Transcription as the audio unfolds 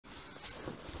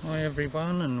Hi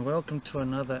everyone, and welcome to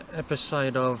another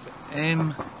episode of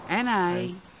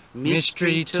M&A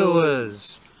Mystery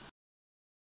Tours.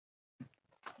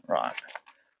 Right.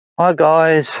 Hi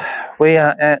guys, we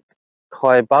are at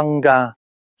Kybunga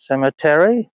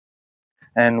Cemetery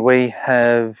and we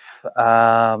have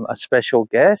a special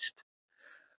guest,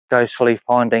 Ghostly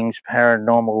Findings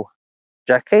Paranormal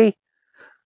Jackie,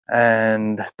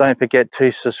 and don't forget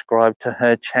to subscribe to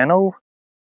her channel,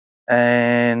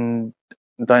 and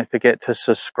don't forget to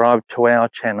subscribe to our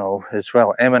channel as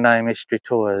well, M&A Mystery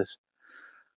Tours.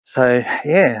 So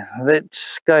yeah,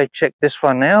 let's go check this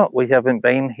one out. We haven't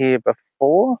been here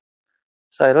before,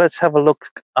 so let's have a look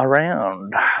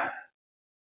around.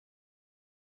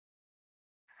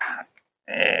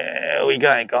 There we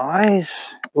go, guys.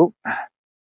 Oop,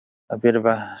 a bit of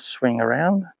a swing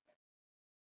around.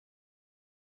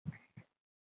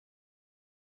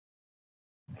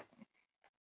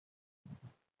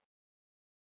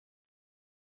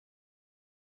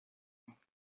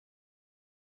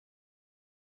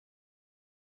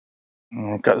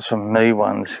 We've got some new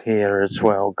ones here as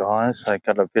well, guys. So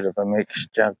got a bit of a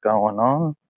mixture going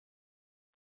on.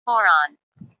 Moron.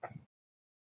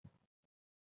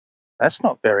 That's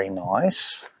not very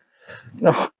nice.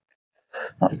 No,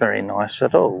 not very nice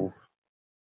at all.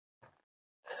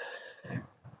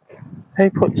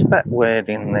 Who puts that word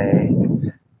in there?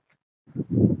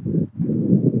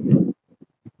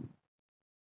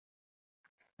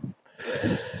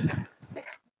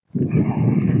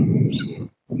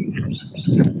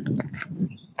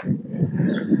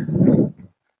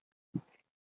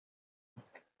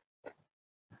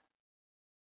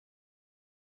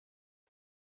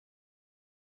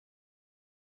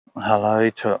 Hello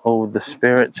to all the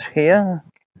spirits here.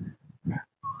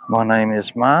 My name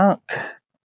is Mark.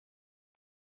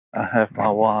 I have my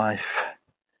wife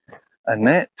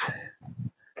Annette,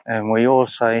 and we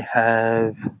also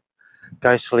have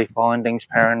Ghostly Findings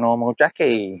Paranormal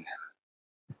Jackie.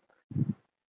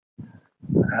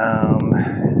 If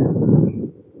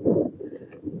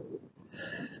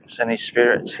there's any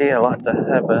spirits here like to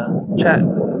have a chat.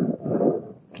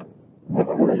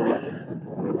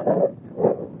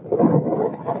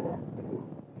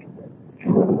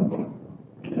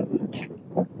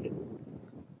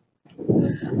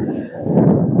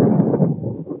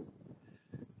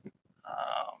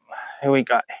 Who we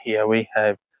got here? We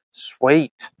have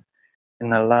Sweet in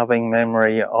the loving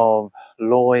memory of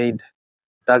Lloyd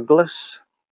Douglas,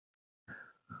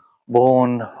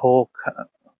 born Hawker,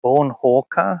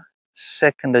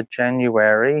 2nd of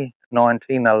January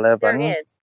 1911. There is.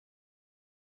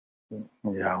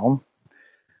 Yeah.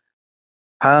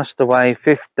 Passed away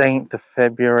 15th of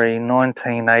February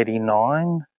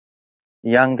 1989.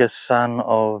 Youngest son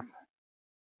of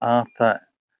Arthur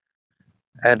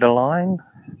Adelaide,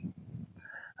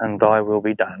 and I will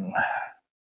be done.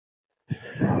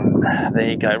 There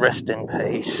you go, rest in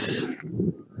peace.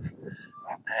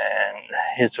 And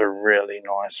here's a really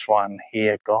nice one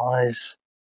here, guys.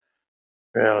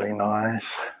 Really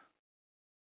nice.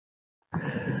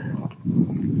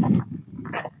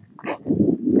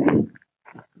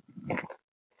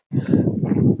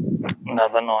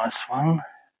 Another nice one.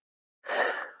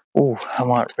 Oh, I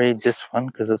might read this one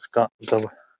because it's got the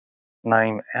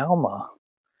name Alma.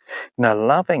 In the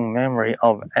loving memory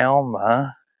of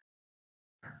Alma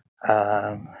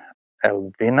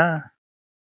Elvina,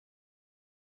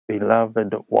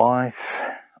 beloved wife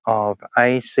of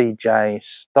A.C.J.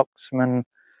 Stocksman,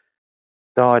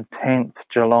 died 10th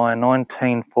July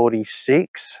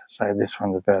 1946, so this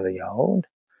one's very old,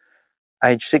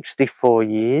 age 64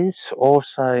 years.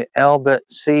 Also Albert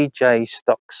C.J.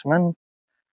 Stocksman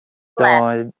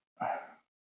died,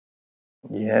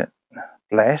 yeah,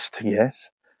 blessed,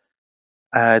 yes,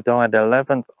 died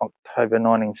 11th October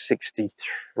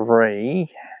 1963,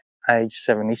 age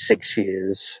 76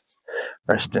 years.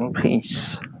 Rest in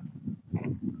peace.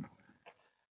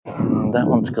 And that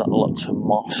one's got lots of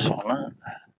moss on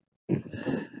it.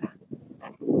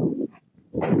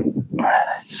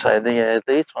 So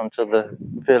these ones are the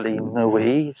fairly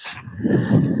newies.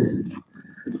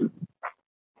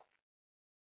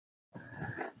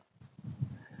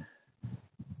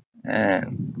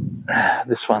 And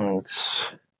this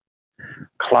one's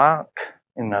Clarke,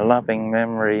 in the loving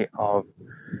memory of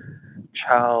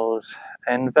Charles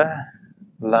Aver,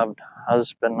 loved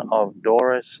husband of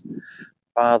Doris,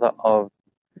 father of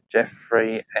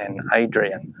Geoffrey and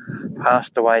Adrian.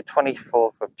 Passed away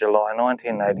 24th of July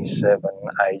 1987,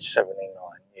 age 79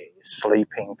 years,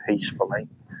 sleeping peacefully.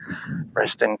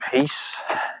 Rest in peace.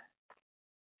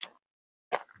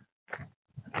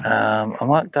 I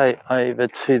might go over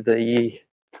to the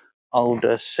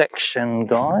older section,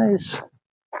 guys,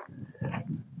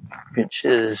 which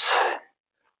is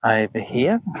over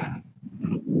here.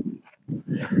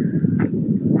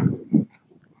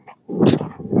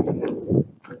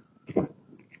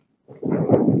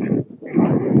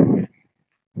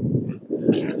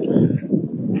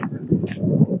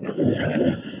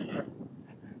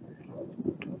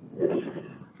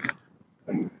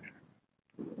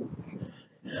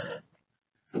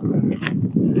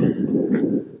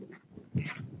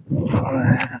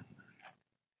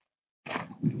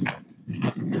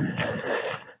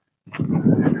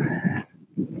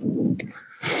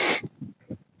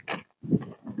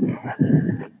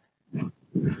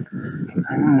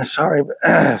 Sorry,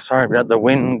 sorry about the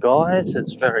wind, guys.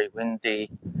 It's very windy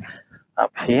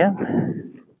up here.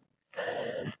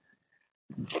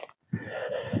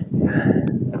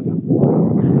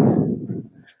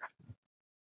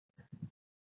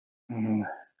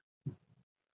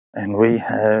 And we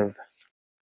have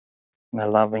the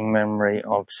loving memory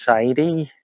of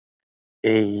Sadie,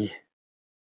 I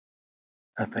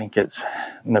think it's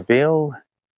Neville,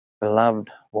 beloved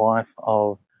wife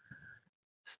of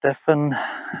Stephen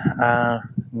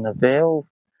Neville,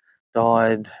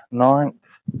 died 9th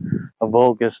of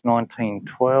August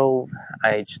 1912,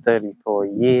 aged 34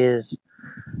 years,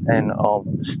 and of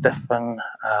Stephen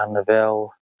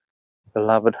Neville,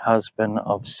 beloved husband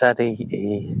of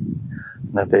Sadie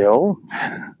Neville,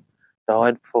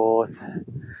 died 4th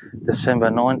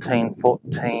December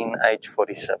 1914, aged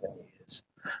 47 years.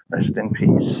 Rest in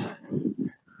peace.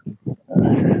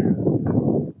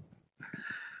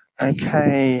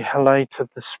 Okay, hello to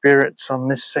the spirits on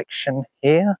this section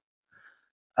here.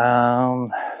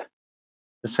 Does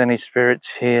any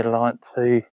spirits here like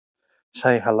to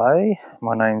say hello?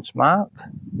 My name's Mark.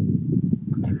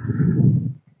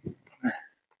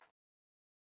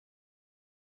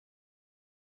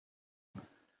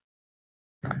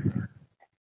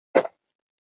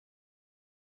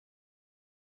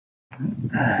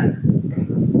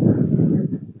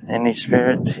 Any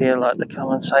spirits here like to come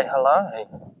and say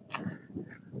hello?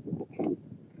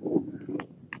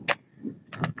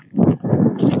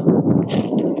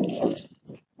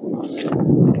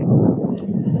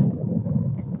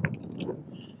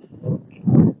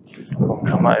 We'll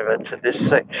come over to this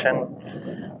section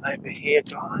over here,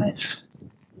 guys.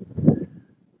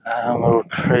 We'll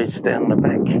cruise down the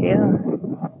back here.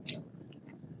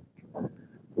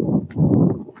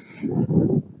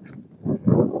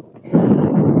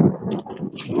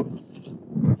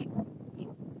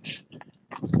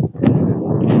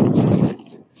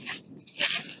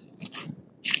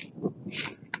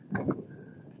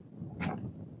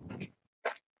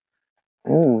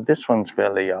 Ooh, this one's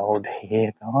fairly old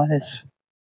here, guys.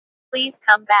 Please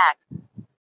come back.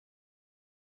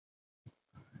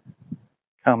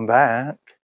 Come back.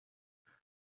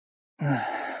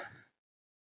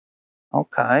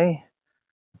 Okay.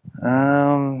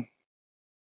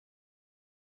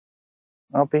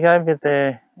 I'll be over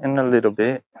there in a little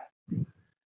bit.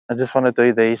 I just want to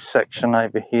do this section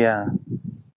over here.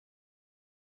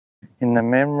 In the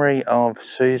memory of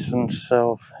Susan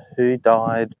Self, who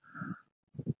died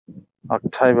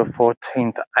October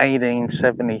 14th,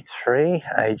 1873,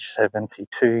 aged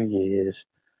 72 years.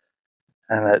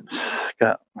 And it's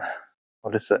got,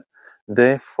 what is it?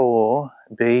 Therefore,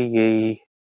 be ye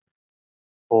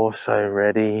also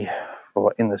ready,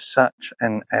 for in the such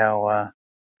an hour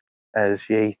as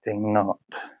ye think not,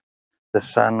 the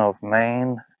Son of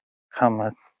Man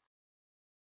cometh.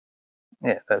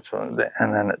 Yeah, that's what,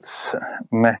 and then it's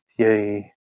Matthew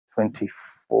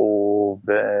 24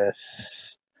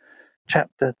 verse,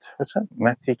 chapter, what's it?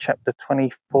 Matthew chapter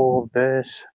 24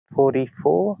 verse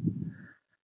 44,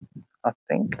 I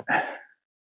think.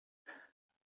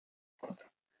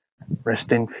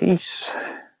 Rest in peace.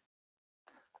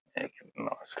 Yeah,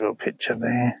 nice little picture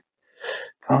there,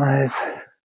 guys.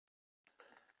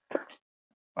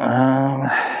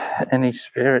 Any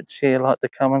spirits here like to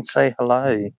come and say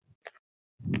hello?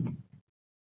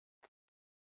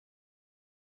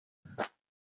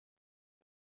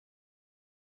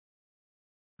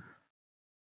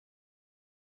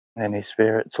 Any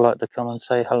spirits like to come and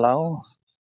say hello?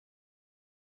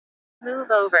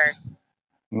 Move over.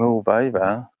 Move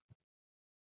over.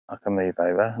 I can move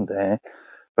over there.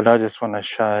 But I just want to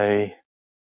show,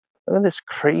 look at this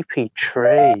creepy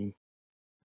tree.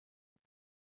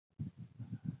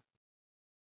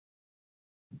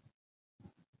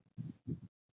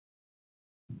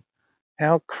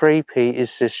 How creepy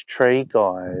is this tree,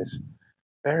 guys?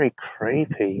 Very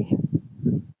creepy.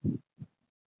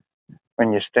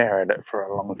 When you stare at it for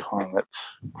a long time,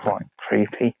 it's quite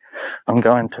creepy. I'm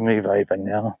going to move over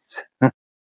now.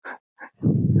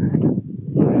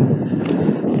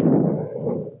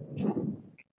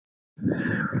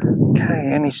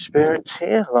 Any spirits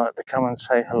here like to come and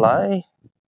say hello?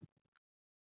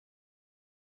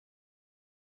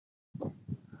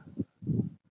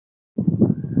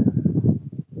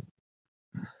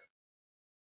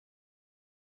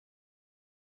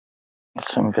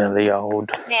 Some very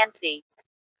old. Nancy.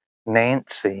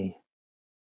 Nancy.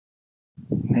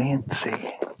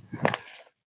 Nancy.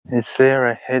 Is there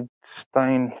a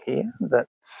headstone here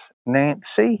that's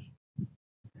Nancy?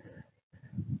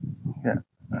 Yeah.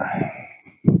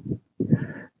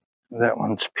 That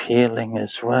one's peeling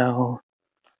as well.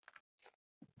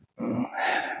 Oh,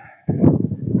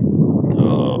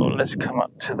 let's come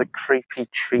up to the creepy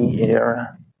tree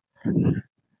area.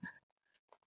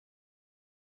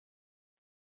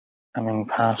 Coming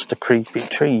past the creepy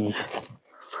tree.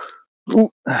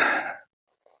 Ooh. Hang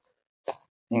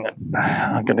on.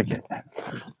 I'm gonna get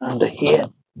under here.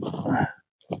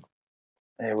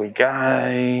 There we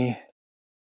go.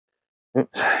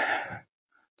 Oops.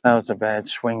 That was a bad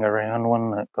swing around,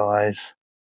 wasn't it, guys?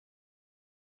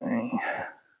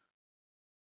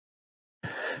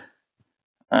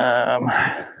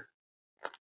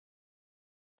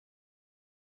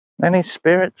 Any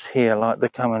spirits here like to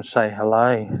come and say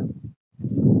hello?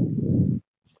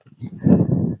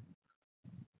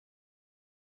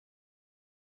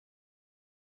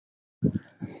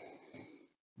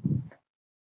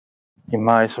 You're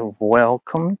most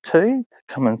welcome to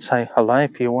come and say hello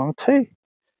if you want to.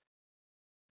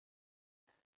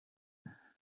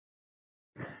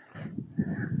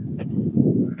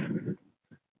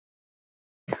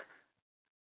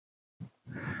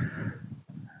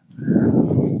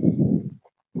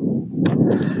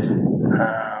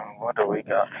 What do we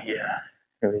got here?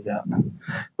 Here we go.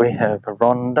 We have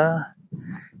Ronda,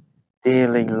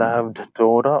 dearly loved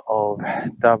daughter of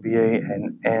W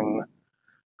and M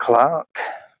Clarke,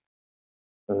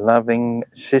 loving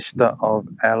sister of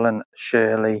Alan,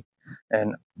 Shirley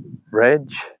and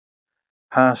Reg,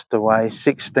 passed away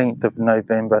 16th of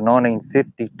November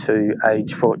 1952,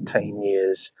 age 14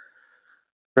 years.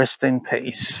 Rest in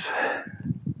peace.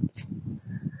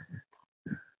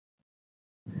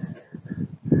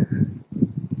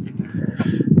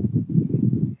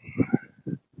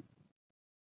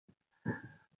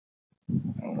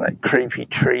 That creepy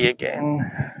tree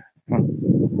again.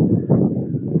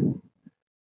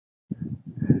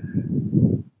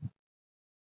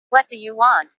 What do you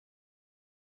want?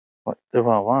 What do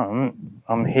I want?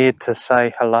 I'm here to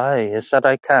say hello. Is that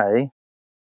okay?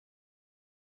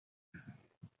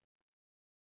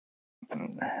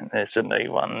 There's a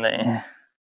new one there.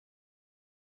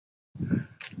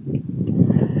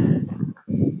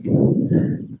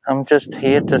 I'm just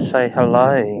here to say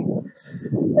hello.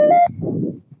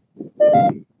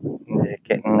 They're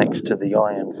getting next to the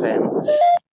iron fence.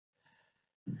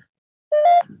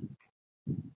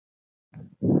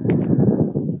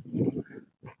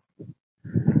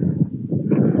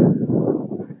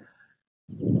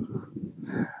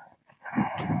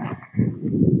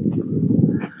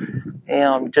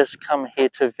 Yeah, I'm just come here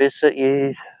to visit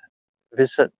you,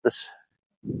 visit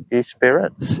you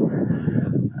spirits.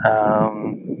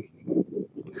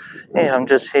 Yeah, I'm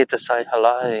just here to say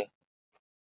hello.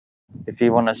 If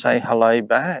you want to say hello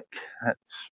back,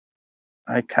 that's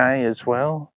okay as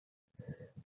well.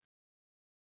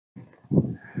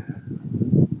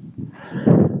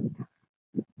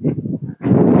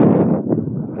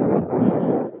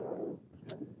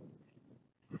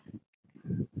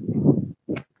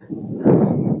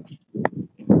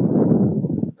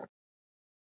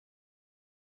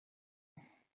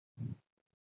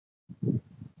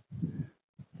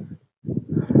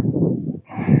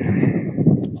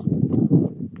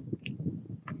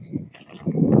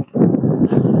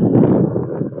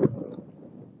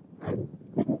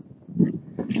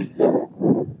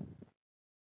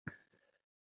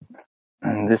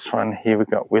 And this one here we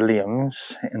got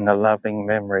Williams in the loving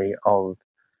memory of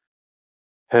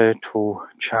Hurtle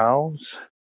Charles,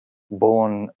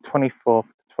 born 24th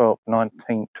 12th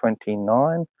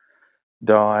 1929,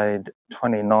 died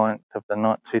 29th of the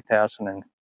night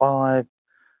 2005,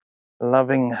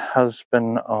 loving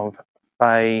husband of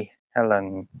Faye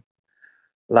Helen,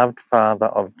 loved father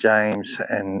of James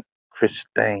and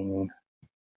Christine.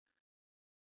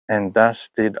 And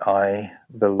thus did I,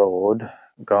 the Lord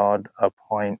God,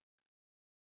 appoint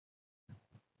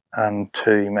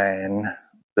unto man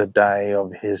the day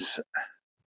of his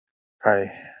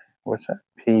what's that?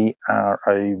 Probatation.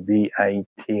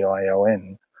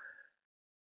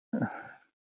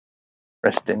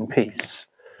 Rest in peace.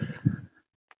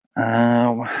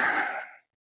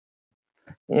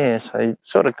 Yeah, so you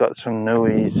sort of got some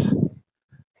newies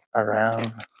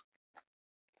around.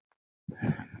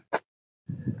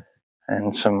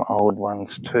 and some old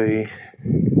ones too.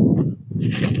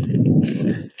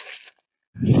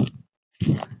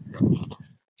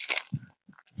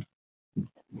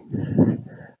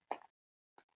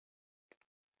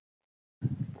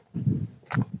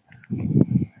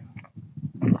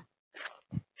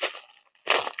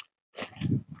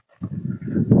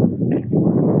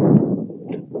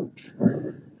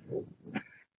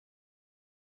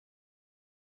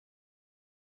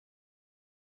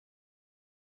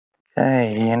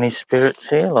 Okay, any spirits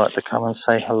here like to come and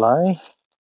say hello?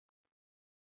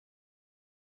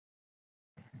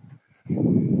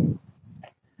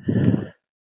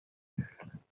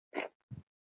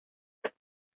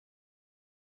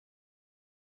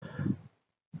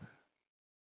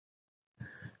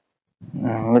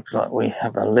 Looks like we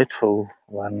have a little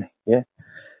one here,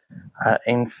 an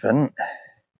infant,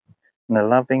 in the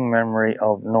loving memory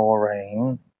of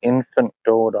Noreen, infant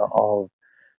daughter of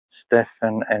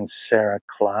Stephen and Sarah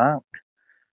Clarke,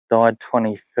 died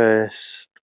 21st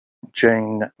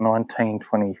June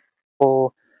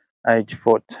 1924, age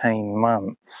 14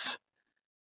 months,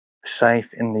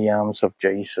 safe in the arms of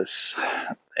Jesus.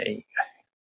 There you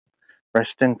go.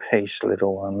 Rest in peace,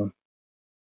 little one.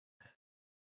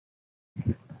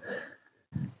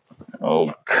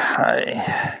 Okay.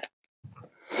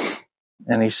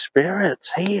 Any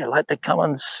spirits here like to come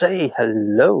and say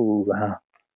hello?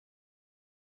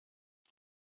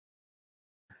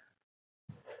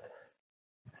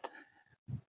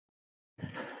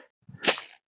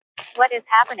 What is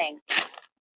happening?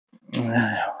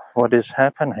 What is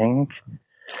happening?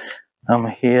 I'm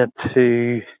here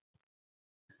to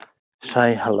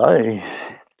say hello.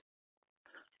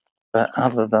 But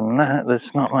other than that,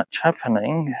 there's not much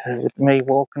happening with me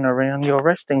walking around your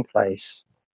resting place.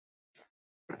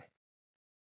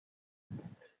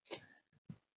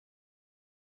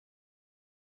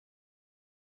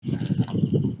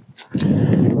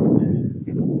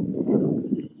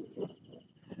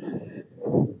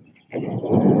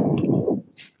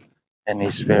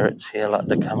 Any spirits here like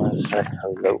to come and say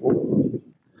hello?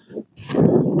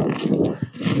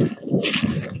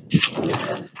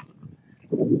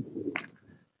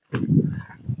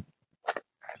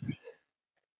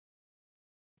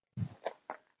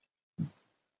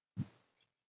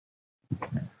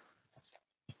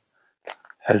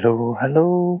 Hello,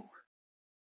 hello.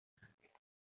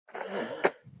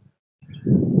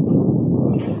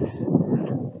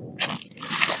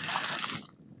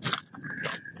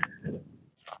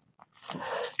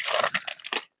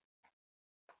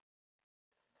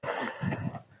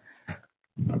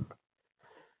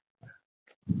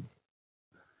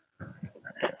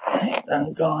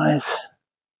 And guys,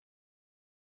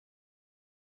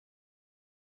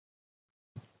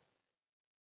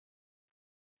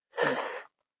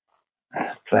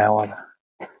 flower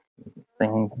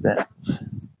thing that's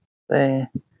there.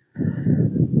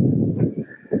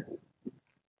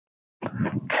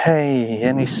 Okay,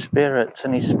 any spirits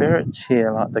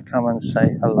here like to come and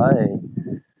say hello?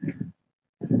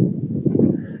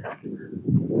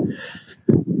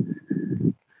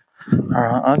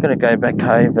 Alright, I'm going to go back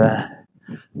over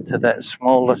to that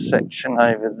smaller section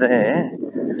over there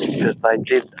because they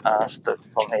did ask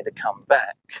for me to come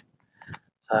back.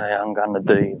 So I'm going to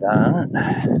do that.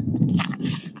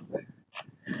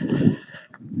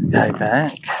 Go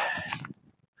back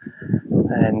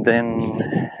and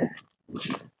then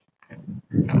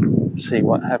see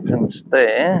what happens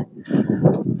there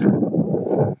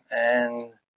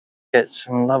and get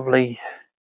some lovely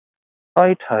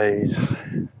photos.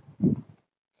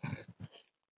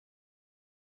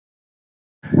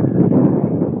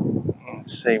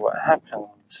 See what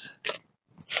happens.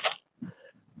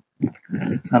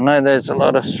 I know there's a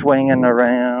lot of swinging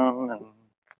around and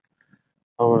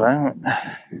all that.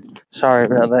 Sorry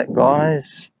about that,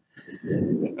 guys.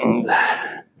 And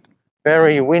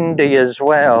very windy as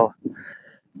well.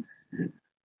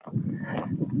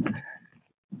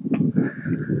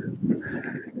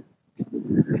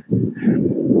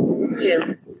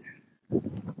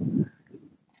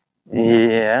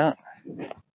 Yeah.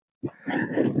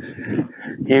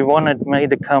 You wanted me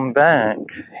to come back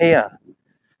here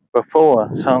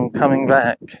before, so I'm coming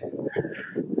back.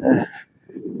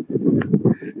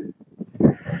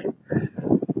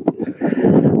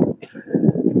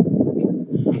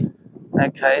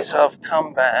 Okay, so I've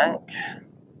come back.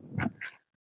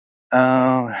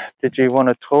 Did you want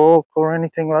to talk or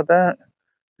anything like that?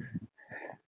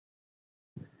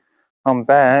 I'm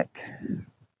back.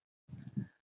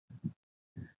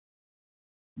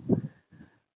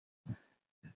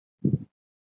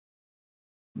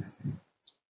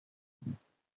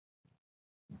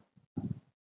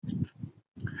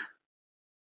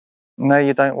 No,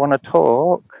 you don't want to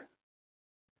talk.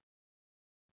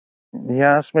 You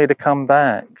asked me to come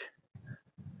back.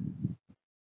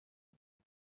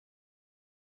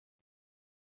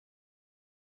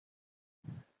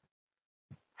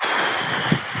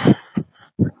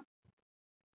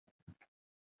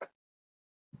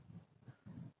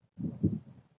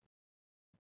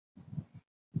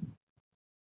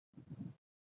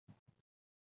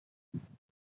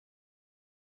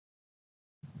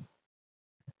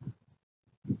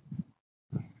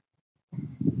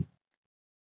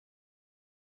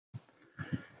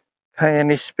 Hey,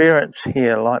 any spirits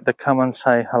here like to come and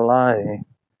say hello?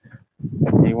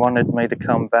 He wanted me to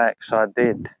come back, so I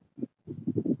did.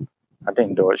 I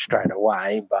didn't do it straight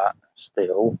away, but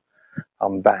still,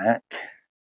 I'm back.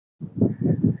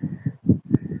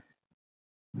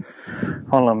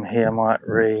 Column here might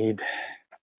read,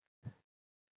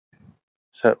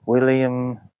 so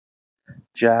William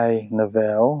J.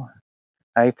 Neville,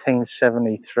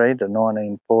 1873 to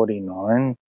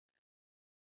 1949,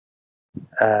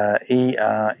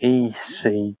 ERECTED,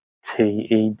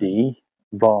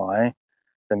 by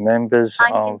the members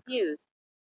I'm of... confused.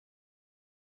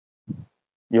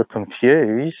 You're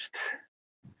confused?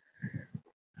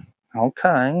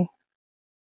 Okay.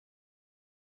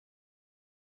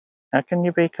 How can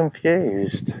you be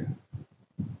confused?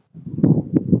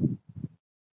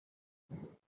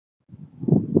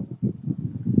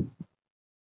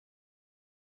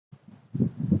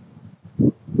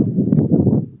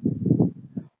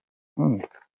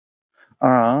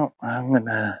 Alright, I'm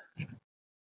gonna...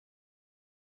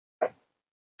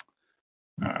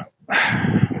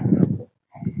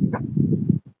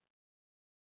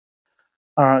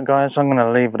 Alright guys, I'm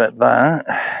gonna leave it at that.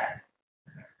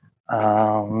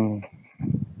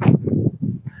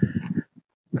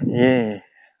 Yeah.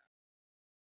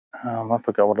 I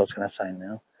forgot what I was gonna say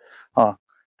now. Oh,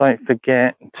 don't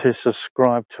forget to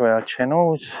subscribe to our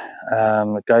channels,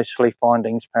 Ghostly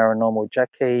Findings, Paranormal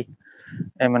Jackie,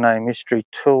 M&A Mystery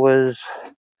Tours.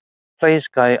 Please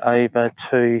go over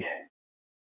to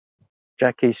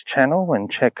Jackie's channel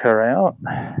and check her out.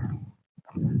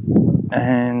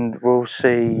 And we'll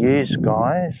see you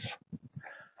guys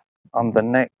on the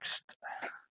next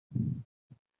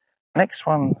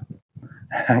one.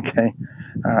 Okay.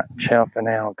 Alright, ciao for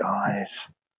now, guys.